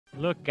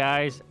Look,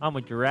 guys, I'm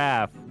a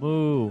giraffe.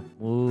 Moo,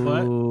 moo,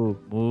 What?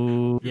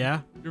 moo. Yeah?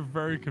 You're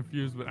very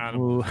confused with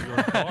animals. You're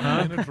a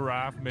dog and a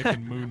giraffe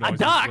making moo A noises.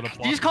 duck? with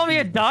Did you just call me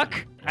a duck?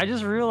 I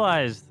just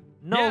realized.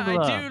 Nogla. Yeah,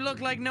 I do look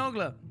like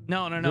Nogla.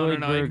 No.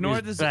 Zoidberg Ignore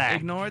is the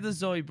back.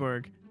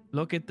 Zoidberg.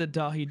 Look at the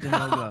Dahi de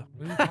Nogla.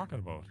 What are you talking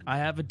about? I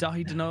have a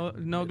Dahi de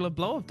Nogla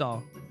blow-up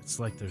doll. It's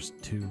like there's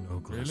two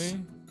Noglas.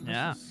 Really?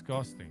 Yeah. That's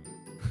disgusting.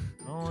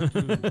 I want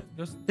to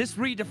just... This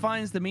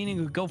redefines the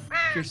meaning of go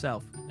f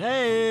yourself.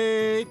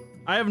 Hey!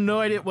 I have no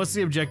idea. What's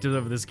the objective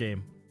of this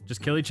game?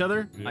 Just kill each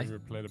other? Have you ever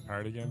played a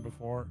party game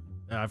before?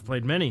 I've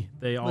played many.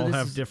 They all this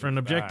have is different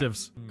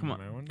objectives. Come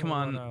on, I wonder come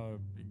on. what I'll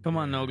be Come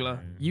on, doing. Nogla.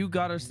 You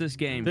got us this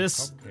game.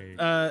 This,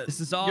 Cupcake. This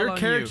is all your on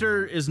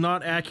character is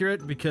not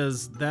accurate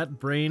because that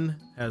brain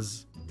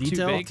has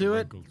detail big. to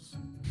it. Wrinkles.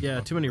 Yeah,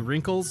 too many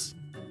wrinkles.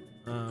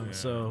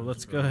 So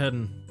let's go ahead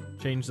and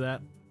change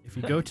that. If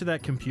you go to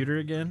that computer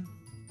again,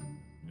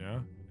 Yeah.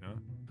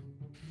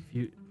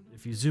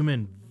 if you zoom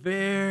in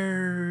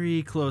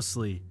very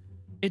closely.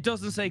 It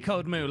doesn't say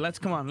code moo.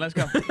 Come on, let's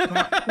go. Come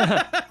on,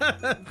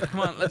 come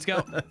on, let's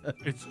go.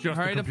 It's just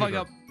Hurry a the fuck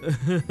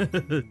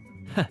computer.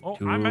 up. Oh,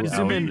 I'm at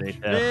Zoom in beach.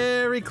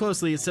 very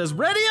closely. It says,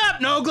 "Ready up,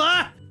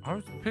 Nogla." I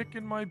was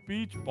picking my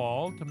beach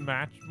ball to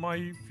match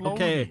my floaty.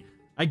 Okay,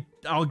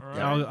 I'll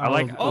I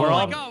like. Oh we're my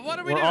all, God, what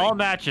are we we're doing? all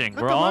matching.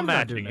 What We're the all fuck am I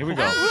matching. doing Here we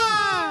now? go.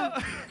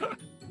 Ah!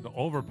 The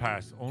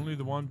overpass, only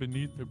the one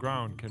beneath the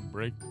ground can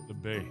break the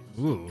base.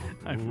 Ooh.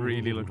 I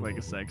really look like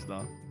a sex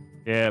doll.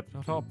 Yep.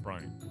 Shut up,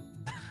 Brian.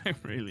 I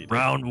really do.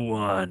 Round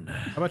one.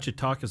 How about you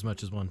talk as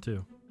much as one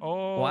too?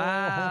 Oh.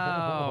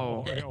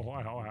 Wow.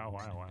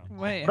 Wow.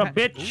 Wait, What up,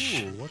 bitch?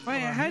 Ooh, what's wait,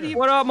 going on how do here? you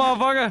What up,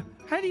 motherfucker?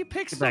 how do you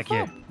pick Get stuff back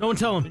here. up? No one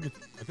tell I him.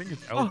 think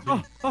it's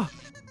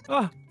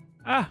LT.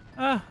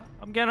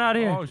 I'm getting out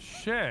of here. Oh,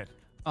 shit.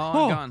 Oh,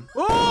 I'm gone.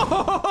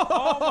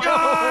 Oh!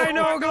 Die,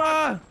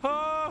 Nogla!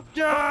 Ah,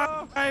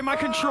 Die! Hey, my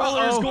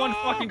controller is Uh-oh. going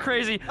fucking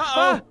crazy.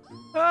 Uh-oh.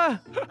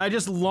 I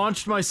just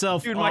launched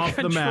myself Dude, my off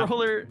the map.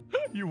 controller.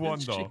 You won,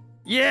 though.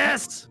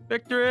 Yes! Here's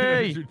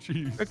Victory! your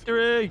cheese.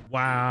 Victory!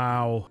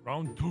 Wow.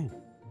 Round 2.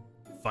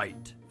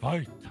 Fight.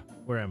 Fight.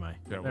 Where am I?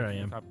 Yeah, There I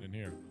am. what's happening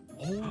here?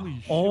 Holy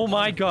shit. Oh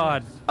my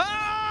god.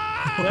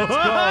 Ah!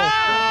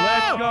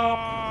 Let's go!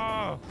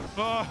 Ah!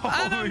 Oh,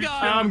 I'm holy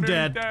gone. shit, I'm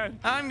really dead.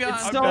 I'm gone.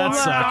 It's I'm so dead.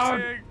 sucked.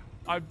 Dying.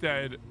 I'm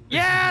dead.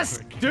 Yes!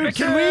 Dude,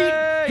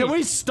 can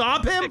we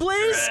stop him,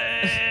 please?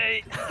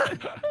 Victory!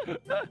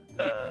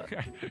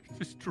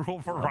 Just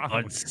drove around.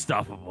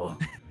 Unstoppable.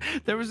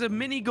 There was a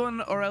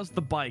minigun or else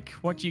the bike.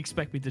 What do you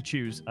expect me to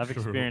choose? I've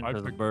experienced I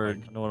as a picked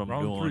bird. bike. I know what I'm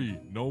Round doing. 3.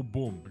 No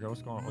boom. Okay,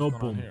 what's going on? No What's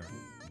going on boom. here?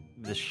 Give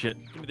me this shit.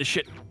 Give me this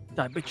shit.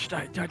 Die, bitch.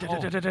 Die, die, die,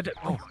 die, die, die, die.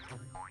 Oh.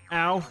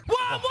 Ow.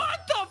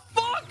 What the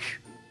fuck?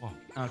 Oh.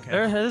 Okay.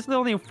 This is the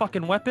only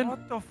fucking weapon.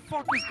 What the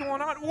fuck is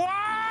going on?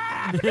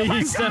 Wow!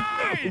 He said-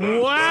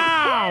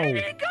 Wow. Where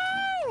did he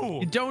go?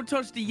 You don't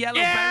touch the yellow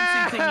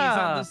Yeah! bouncing thingies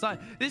on the side.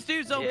 This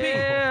dude's OP.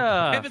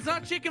 Yeah. If it's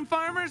not chicken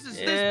farmers, it's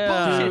Yeah. this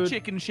bullshit Dude.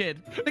 chicken shit.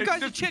 The It's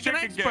guy's a just chicken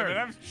game, expert. and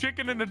that's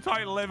chicken in the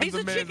title. Evan's He's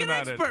a amazing chicken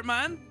at expert,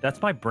 man.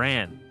 That's my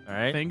brand. All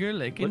right. Finger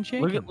licking Look,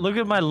 chicken. look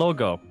at my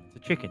logo. It's a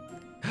chicken.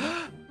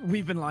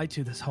 We've been lied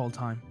to this whole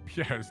time. It.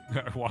 Yes,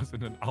 it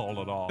wasn't an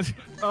owl at all.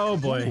 Oh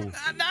boy. Ooh.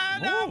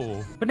 No.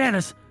 Oh.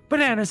 Bananas.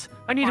 Bananas.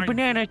 I need a Fine.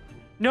 banana.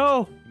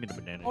 No. Give me the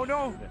banana. Oh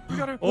no! We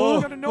gotta, Oh.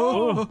 we gotta know.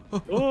 Oh.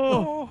 Oh.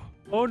 Oh.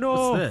 Oh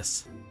no. What's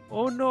this?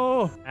 Oh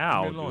no.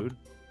 Ow, Leave me alone. dude.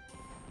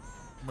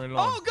 My lord.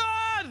 Oh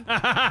God!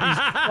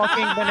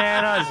 Fucking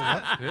bananas.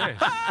 What's this?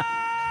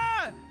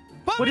 Ah!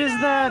 Put What me is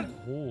down! that?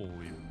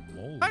 Holy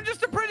moly! I'm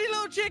just a pretty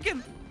little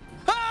chicken.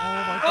 Oh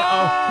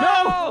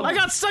Ah! No! I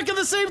got stuck in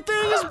the same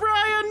thing as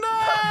Brian. No!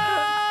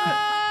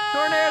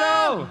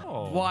 Tornado.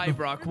 Oh. Why,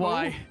 Brock?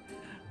 Why?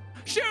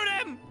 Shoot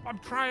him! I'm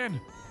trying.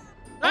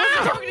 I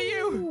wasn't talking to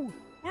you.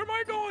 Where am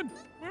I going?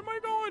 Where am I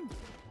going?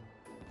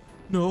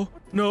 No.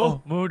 No.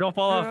 Oh, Moo, don't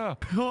fall off.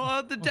 Yeah.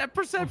 Oh, the depth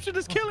perception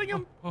is killing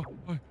him. Oh,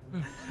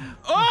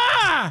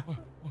 Ah!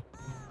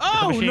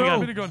 Oh machine no!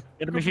 gun. minigun.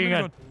 Get a machine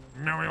gun.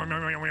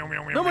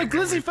 No, my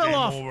glizzy fell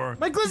off.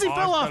 My glizzy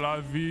fell off. Hasta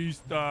la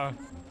vista.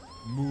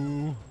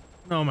 Moo.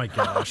 Oh my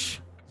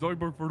gosh.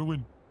 Zoidberg for the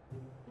win.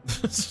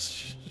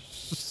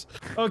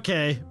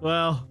 Okay,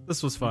 well,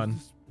 this was fun.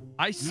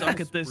 I suck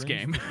at this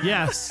springs. game.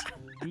 Yes,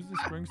 Use the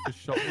springs to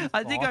shut this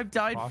I think off I've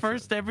died process.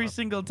 first every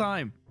single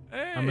time.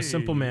 Hey. I'm a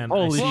simple man.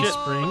 Holy I see shit.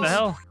 springs. What the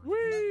hell?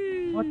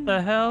 Whee! What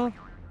the hell?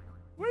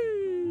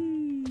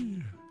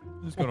 Whee!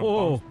 This is gonna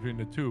Oh. bounce between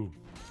the two.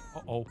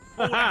 Uh-oh.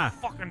 Oh, Ah,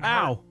 that fucking hurt.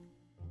 ow.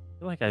 I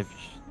feel like I've.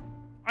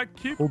 I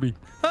keep... Kobe.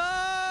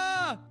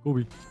 Ah!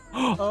 Kobe.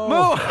 Oh,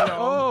 Moo!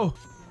 oh,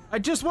 I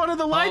just wanted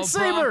the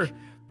lightsaber. Oh,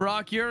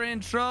 Brock, you're in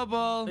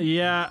trouble.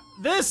 Yeah,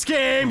 this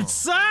game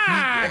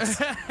sucks.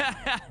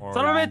 Or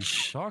Son of a you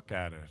bitch. Suck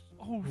at it.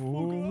 Oh,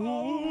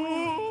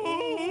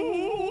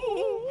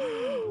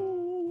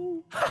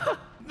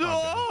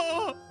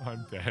 No!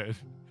 I'm dead.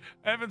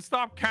 Evan,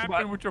 stop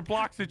camping with your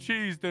blocks of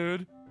cheese,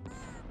 dude.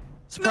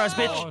 Surprise,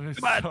 No! bitch. Oh, this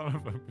Come on. son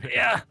of a bitch.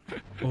 Yeah.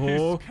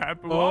 Oh, He's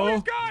camping. oh. Oh,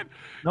 he's gone.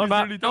 No, I'm He's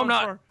not. nearly No, I'm done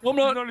not. for. No, I'm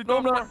He's not. nearly No,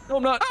 I'm done not. No,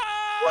 I'm not.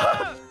 Ah!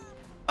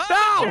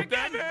 No!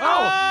 Damn it.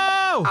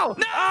 Oh! Oh!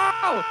 No!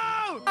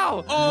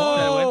 Oh!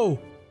 Oh!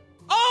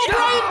 Oh,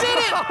 Brian did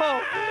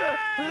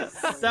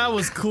it! That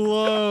was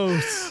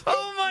close.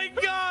 Oh my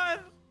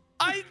god!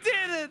 I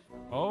did it!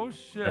 Oh The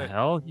shit.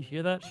 hell? You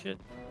hear that shit?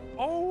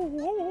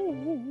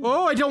 Oh.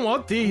 Oh, I don't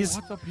want these.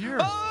 What's up here?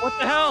 What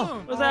the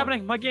hell? What's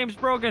happening? My game's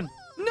broken.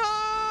 No!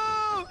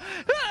 What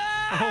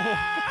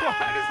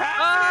is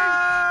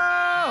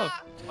happening?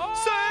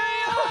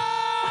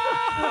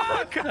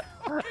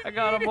 I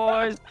got him,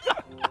 boys.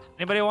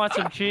 Anybody want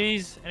some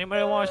cheese?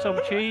 Anybody want some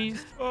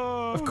cheese?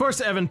 Of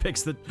course, Evan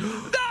picks the.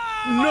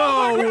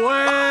 No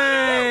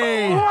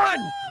way! One!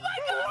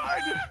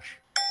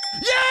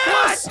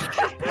 Yes!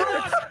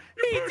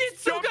 He did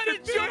some kind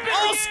of jump.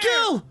 All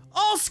skill!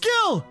 All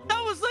skill!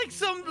 That was like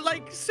some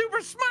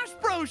Super Smash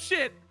Bros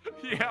shit.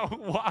 Yeah, it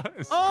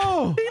was.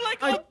 Oh! He like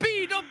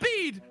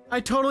upbeat. I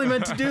totally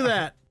meant to do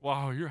that.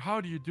 Wow, how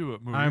do you do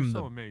it, Moo? I'm You're so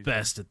the amazing.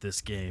 best at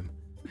this game.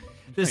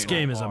 This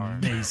playing game is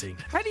hard. amazing.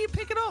 How do you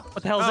pick it up?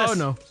 What the hell is Oh this?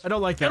 no, I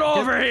don't like that. Get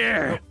over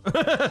here!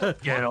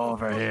 Get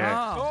over here.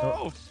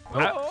 Oh!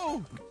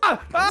 Oh!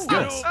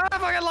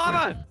 Fucking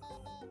lava!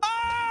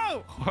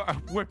 Oh!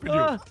 I'm whipping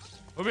you.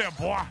 Come here,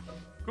 boy.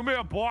 Come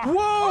here, boy.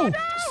 Whoa!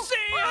 See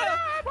ya!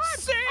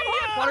 See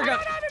ya! Water gun.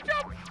 I don't know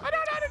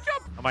how to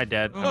jump. Am I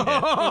dead?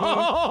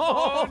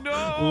 Oh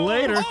no!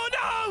 Later.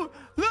 Oh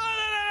no!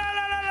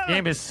 No!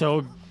 Game is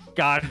so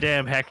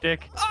goddamn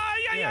hectic.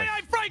 Yeah.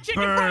 Fried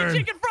chicken! Burn. Fried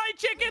chicken! Fried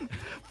chicken!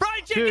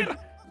 Fried chicken! Dude,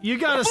 you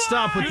gotta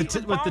stop with Use the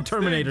with the bomb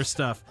Terminator sticks.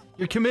 stuff.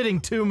 You're committing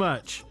too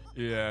much.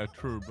 Yeah,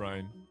 true,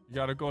 Brian. You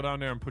gotta go down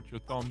there and put your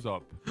thumbs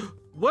up.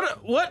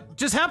 What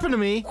just happened to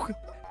me?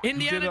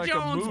 Indiana like a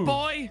Jones, move.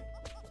 boy!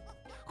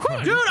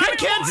 Dude, I can't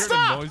Hear the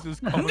stop! noises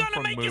I'm coming gonna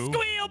from make you Moo.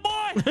 squeal,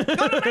 boy!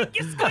 Gonna make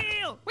you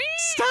squeal!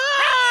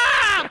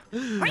 Stop!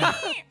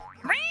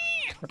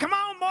 Come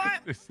on, boy!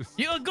 This is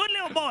You're a good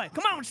little boy.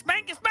 Come on,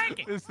 spank it.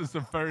 this is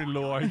a very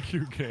low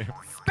IQ game.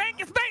 Spank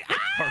it. Ah!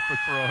 Perfect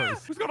for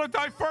us. Who's gonna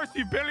die first,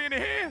 you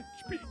billionaire?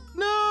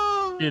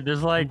 No! Dude,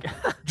 there's like...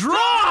 Draw!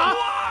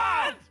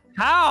 What?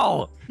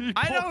 How?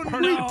 I don't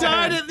We know.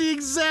 died at the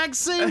exact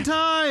same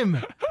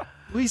time.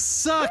 We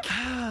suck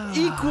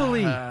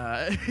equally.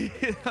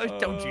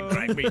 Don't you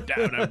drag me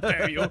down, how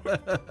dare you?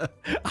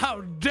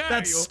 How dare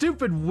That you?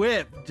 stupid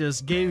whip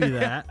just gave you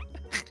that.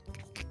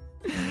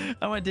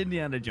 I went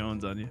Indiana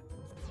Jones on you.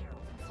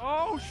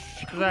 Oh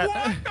shit! That-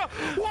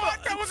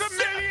 What? That was a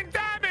million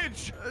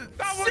damage!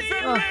 That was See you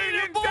a later,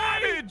 million boy.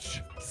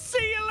 damage!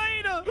 See you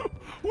later.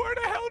 Where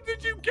the hell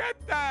did you get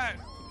that?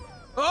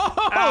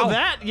 Oh, Ow.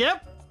 that,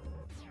 yep.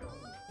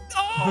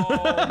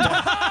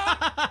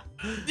 Oh.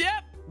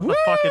 Yep. The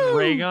fucking Woo!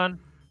 ray gun?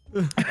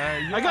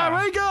 I got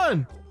ray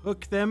gun.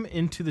 Hook them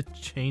into the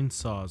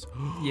chainsaws.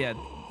 Yeah,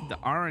 the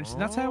orange.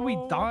 That's how we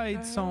Oh,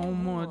 died so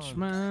much, God.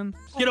 man.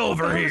 Get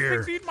over Oh, here.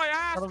 This thing's eating my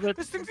ass! Son of a-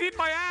 This thing's eating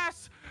my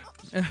ass!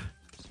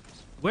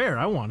 Where?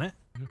 I want it.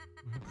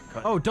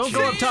 Oh, don't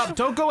go up top.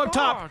 Don't go up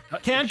top.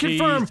 Fuck. Can Jeez.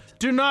 confirm.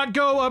 Do not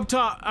go up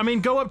top. I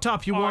mean, go up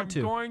top. You want I'm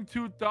to. going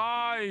to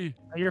die.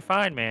 Oh, you're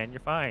fine, man. You're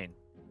fine.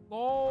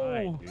 No.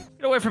 Fine, dude.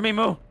 Get away from me,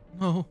 Moo.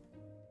 No.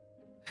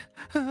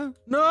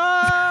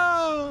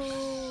 No.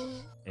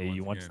 Hey,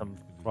 you want Once some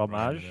again,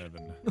 fromage?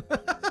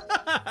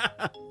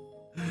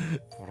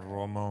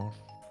 Fromage.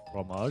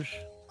 Fromage?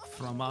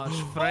 Fromage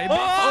frais.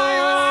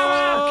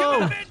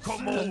 Oh!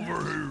 Come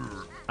over here.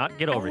 Not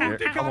get over here.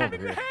 Come over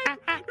here.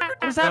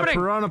 What's That happening?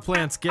 piranha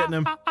plant's getting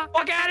him.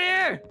 Fuck out of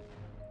here!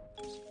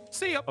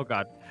 See ya. Oh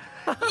god.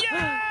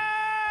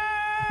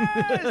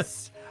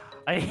 Yes.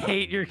 I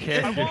hate your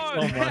character so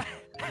won. much.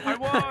 I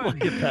won.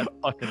 Look at that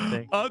fucking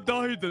thing. I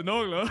died the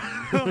Nogla.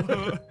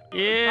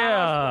 Yeah.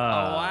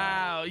 Oh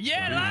wow.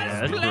 Yeah, last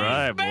That's place,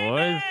 right,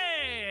 baby.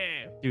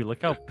 Dude,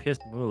 look how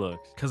pissed Moo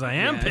looks. Because I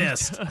am Yeah.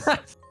 pissed.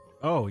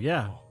 Oh,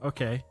 yeah.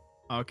 Okay.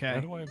 Why Okay.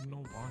 do I have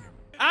no volume?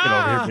 Get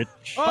Ah! over here,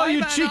 bitch. Oh, Bye, you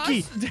bananas.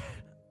 cheeky.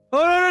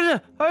 Oh,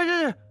 no.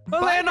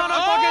 I'm laying on a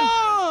fucking...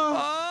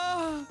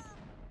 Oh!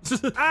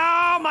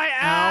 Ow, my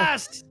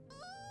ass!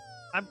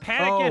 I'm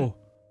panicking.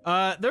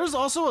 Oh. There's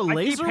also a I keep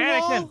laser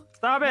panicking. wall.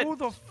 Stop it. Who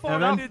the fuck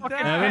Evan, did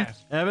that?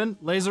 Evan,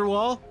 laser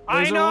wall. I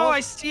Laser know. wall. I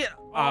see it.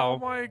 Oh Oh,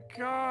 my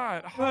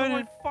god. How do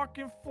I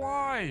fucking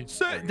fly?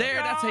 There,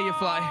 that's how you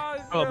fly.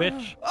 oh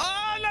bitch.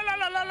 Oh, la la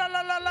la la la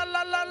la la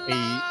la la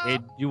la. Hey,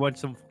 you want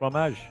some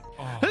fromage?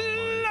 Oh my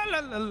La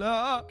la la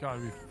la. god, are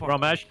you fucking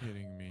Fromage?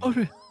 kidding me? Oh,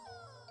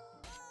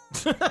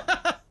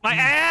 My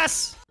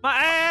ass! My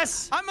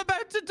ass! I'm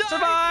about to die.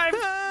 Survive!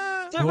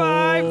 Ah.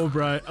 Survive! Oh,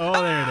 right. Oh,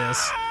 there it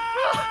is.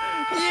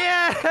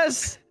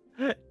 Yes!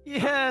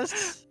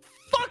 Yes!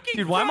 Fucking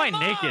Dude, why am I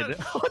fromage. naked?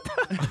 What the?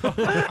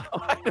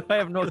 Why do I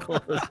have no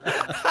clothes?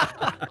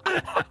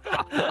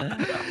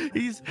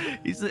 He's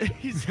a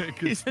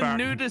Spartan.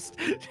 nudist.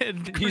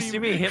 You see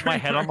me hit my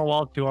head on the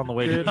wall too on the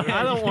way Dude, to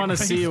I don't want to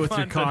He's see you with your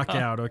fun cock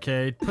enough. out,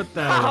 okay? Put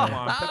that Come away.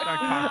 on, put that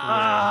cock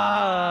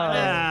Ah.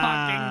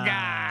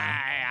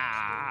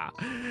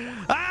 Fucking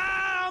guy.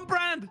 Ah, I'm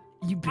Brand.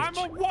 You bitch.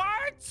 away. I'm a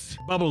what?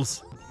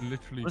 Bubbles.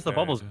 Literally What does the dead.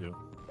 bubbles do?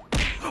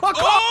 A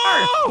car!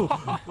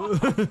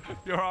 Oh!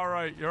 You're all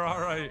right. You're all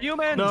right.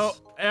 Humans! No,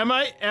 am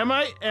I?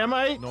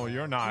 No,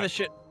 you're not. This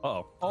shit.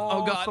 Uh-oh.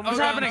 Oh, God. someone's What's Oh,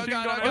 God. happening? Oh,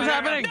 God. What Oh, is God.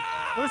 happening?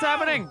 What is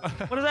happening?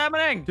 What is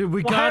happening? Dude,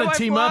 we Why gotta am I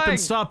team up flying? and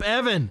stop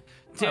Evan.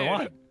 Dude.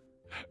 What?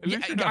 At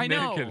least you're not I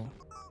naked. know.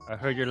 I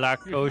heard you're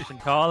lactose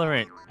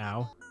intolerant.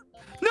 Ow.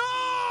 No!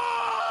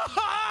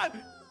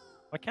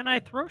 Why can't I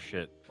throw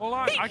shit? Hold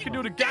on, I can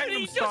do the Dude, Gangnam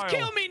he style. just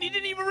killed me and he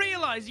didn't even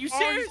realize. You Oh,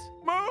 serious?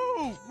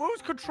 move!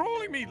 Move's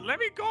controlling me. Let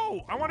me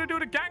go. I want to do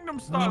the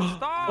Gangnam style.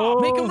 Stop. Oh.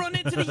 Make him run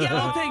into the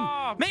yellow thing.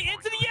 Stop. Make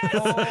into the yes.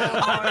 Oh,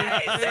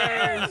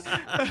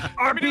 Amazing.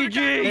 Let me do the RPG.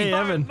 Gangnam Hey,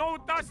 style. Evan. No,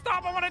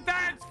 stop. I want to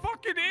dance.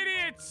 Fucking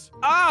idiots.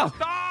 Oh!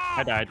 Stop.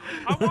 I died.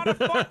 I want to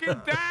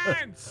fucking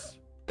dance.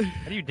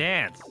 How do you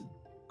dance?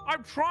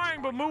 I'm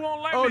trying, but Moo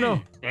won't let Oh me.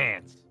 no.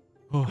 Dance.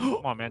 Oh.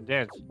 Come on, man,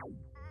 dance.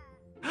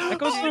 That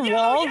goes Oh, through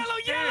yellow,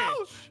 walls?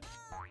 yellow.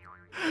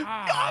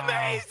 Ah.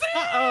 Amazing.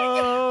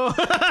 Uh-oh.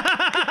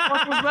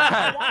 What was I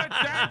that? want to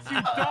dance, you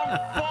dumb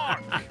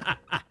fuck.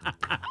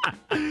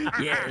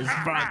 Yes,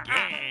 fuck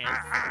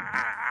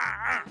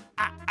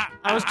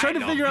I was trying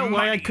to figure out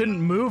why I couldn't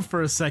move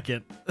for a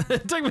second.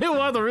 It took me a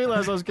while to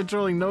realize I was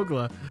controlling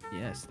Nogla.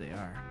 Yes, they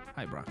are.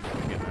 Hi, Brock. Get out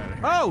of here.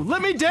 Oh,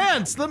 let me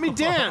dance! Let me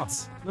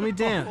dance! Let me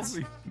dance.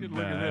 Holy shit,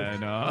 look at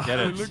this. no. Get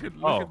it. Look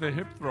Oh. at the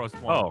hip thrust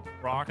one. Oh,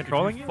 Brock,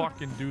 controlling if you? you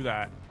fucking do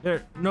that.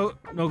 There, no,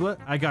 Nogla,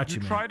 I got you,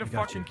 You man. try to I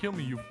got fucking you. kill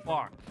me, you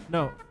fuck.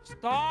 No.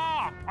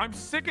 Stop! I'm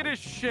sick of this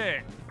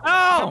shit.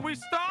 Oh! Can we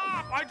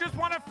stop? I just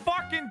want to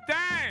fucking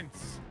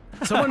dance.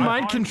 Someone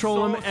mind I'm control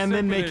so him and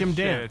then sick make of him this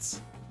shit.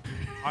 dance.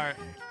 I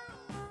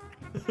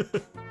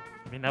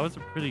I mean, that was a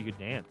pretty good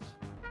dance.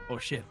 Oh,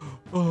 shit.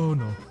 Oh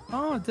no.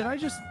 Oh, did I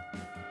just...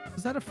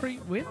 Was that a free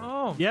win?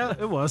 Oh. Yeah,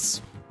 it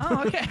was.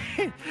 Oh, okay.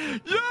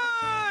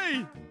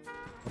 Yay!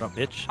 What up,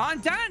 bitch? I'm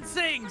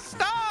dancing!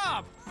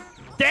 Stop!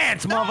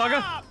 Dance, motherfucker!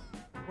 Stop!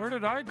 where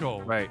did I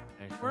go? Right.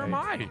 Where am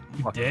I?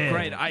 Dead.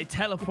 Great, I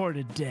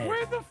teleported dead.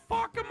 Where the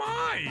fuck am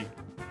I?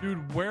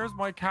 Dude, where's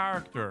my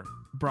character?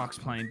 Brock's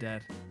playing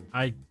dead.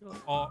 I.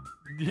 Oh,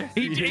 yes,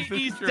 He- is. he's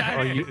This is your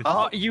dead.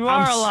 head. You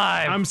I'm are s-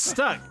 alive! I'm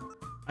stuck.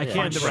 I Yeah,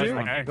 can't the right shoot.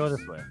 way. I go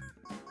this way.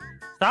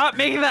 Stop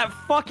making that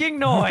fucking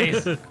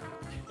noise!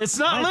 It's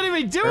not I'm letting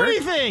me do hurt.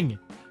 anything.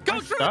 Go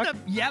I'm through stuck.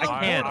 the yellow I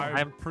can't. portal.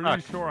 I'm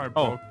pretty stuck. sure I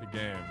Oh. broke the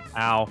game.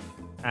 Ow.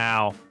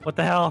 Ow. What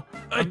the hell?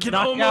 I I'm can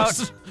knocked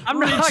almost. out. I'm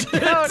reach knocked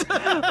it.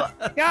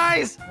 out!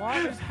 Guys!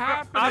 What is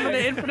happening? I'm in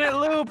an infinite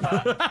loop! He's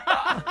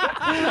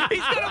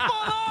gonna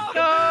fall off!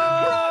 No!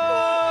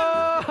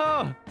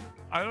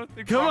 I don't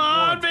think Come Brock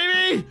on, won.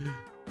 baby.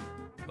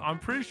 I'm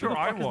pretty Who sure the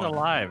I fuck is won.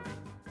 alive?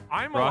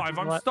 I'm Brock alive. is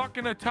I'm alive? stuck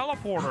in a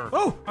teleporter.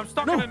 Oh. I'm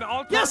stuck No. in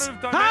an Yes.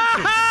 alternative dimension.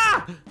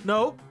 Ha, ha!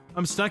 No,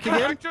 I'm stuck I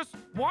again. just.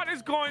 What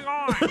is going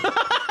on? look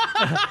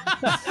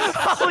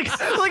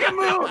at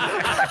Moo!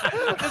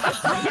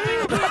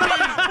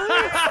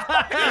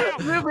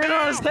 Moo been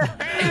on his head.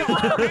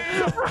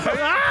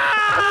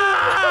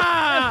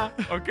 Ah!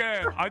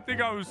 Okay, I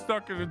think I was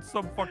stuck in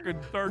some fucking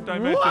third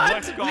dimension. What?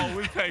 Let's go.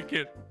 We take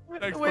it.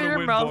 Thanks The for way the your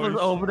win, mouth boys.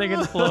 was opening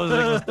and closing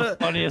was the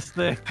funniest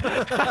thing.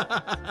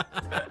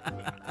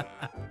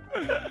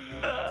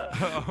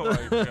 Oh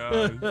my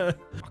god.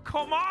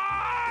 Come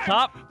on!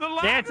 Stop The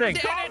laugh dancing.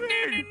 is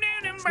coming!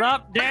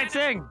 Stop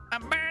dancing!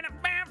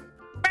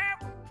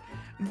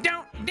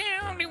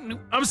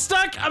 I'm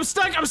stuck. I'm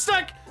stuck. I'm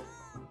stuck.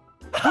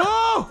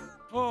 Whoa!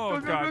 Oh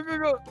god.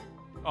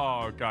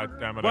 Oh god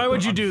damn it. Why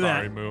would you I'm do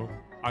sorry, that? Moo.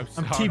 I'm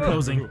sorry.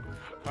 T-posing. Moo.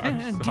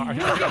 I'm sorry.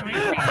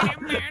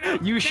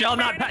 You shall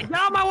not pass. Get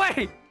out of my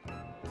way!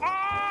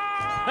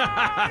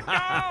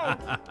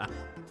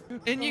 Oh,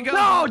 In you go.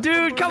 No,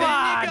 dude, come In you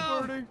on! go.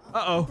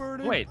 Uh-oh.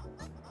 Wait.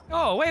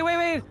 Oh,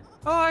 wait.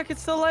 Oh, I could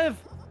still live.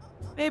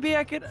 Maybe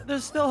I could.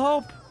 There's still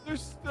hope. no!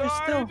 There's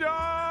still-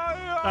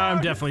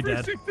 I'm definitely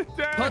dead.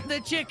 Put the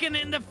chicken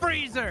in the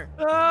freezer.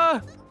 I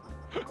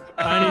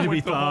need to be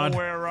thawed.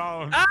 Way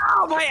around.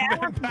 Ow, my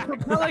ass is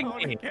propelling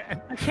me.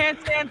 I can't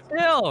stand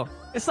still.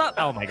 It's not.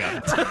 Oh my god.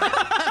 Look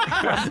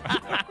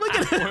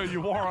at it. Well,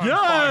 you are on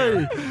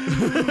Yay!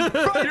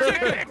 fire. You're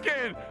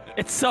chicken.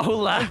 It's so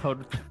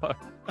loud.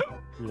 Fuck.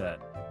 Do that.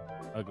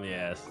 Ugly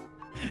ass.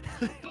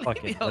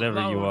 Fuck it.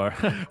 Whatever you are.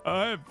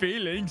 I have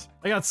feelings.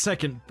 I got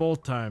second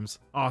both times.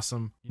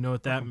 Awesome. You know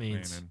what that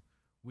means? Complaining.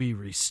 We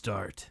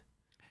restart.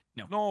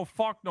 No,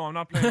 fuck no. I'm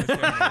not playing this game.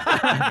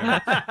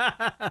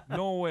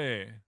 No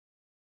way.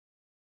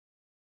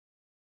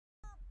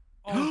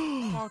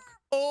 Oh, fuck.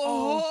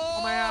 Oh,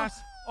 my ass.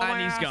 Oh, And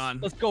my he's ass. gone.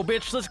 Let's go,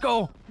 bitch. Let's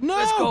go. No!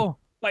 Let's go.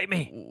 Bite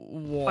me.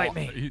 Bite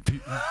me. He's dead.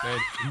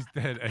 He's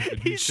dead. Evan.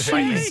 He's dead.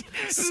 shitting.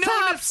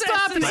 Stop!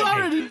 Stop! He's necessity.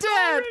 already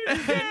dead.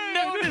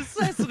 No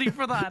necessity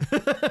for that.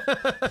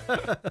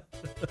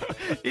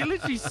 He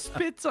literally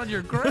spits on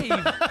your grave. You're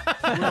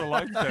a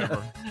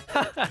lifesaver.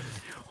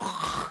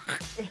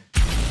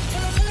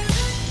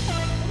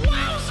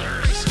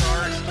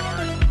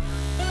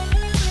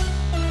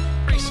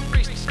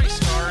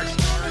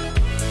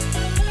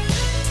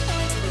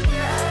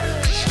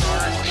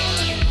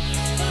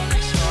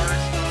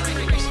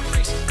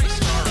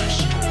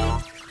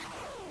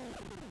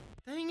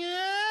 Dang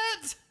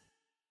it!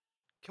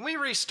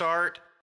 start.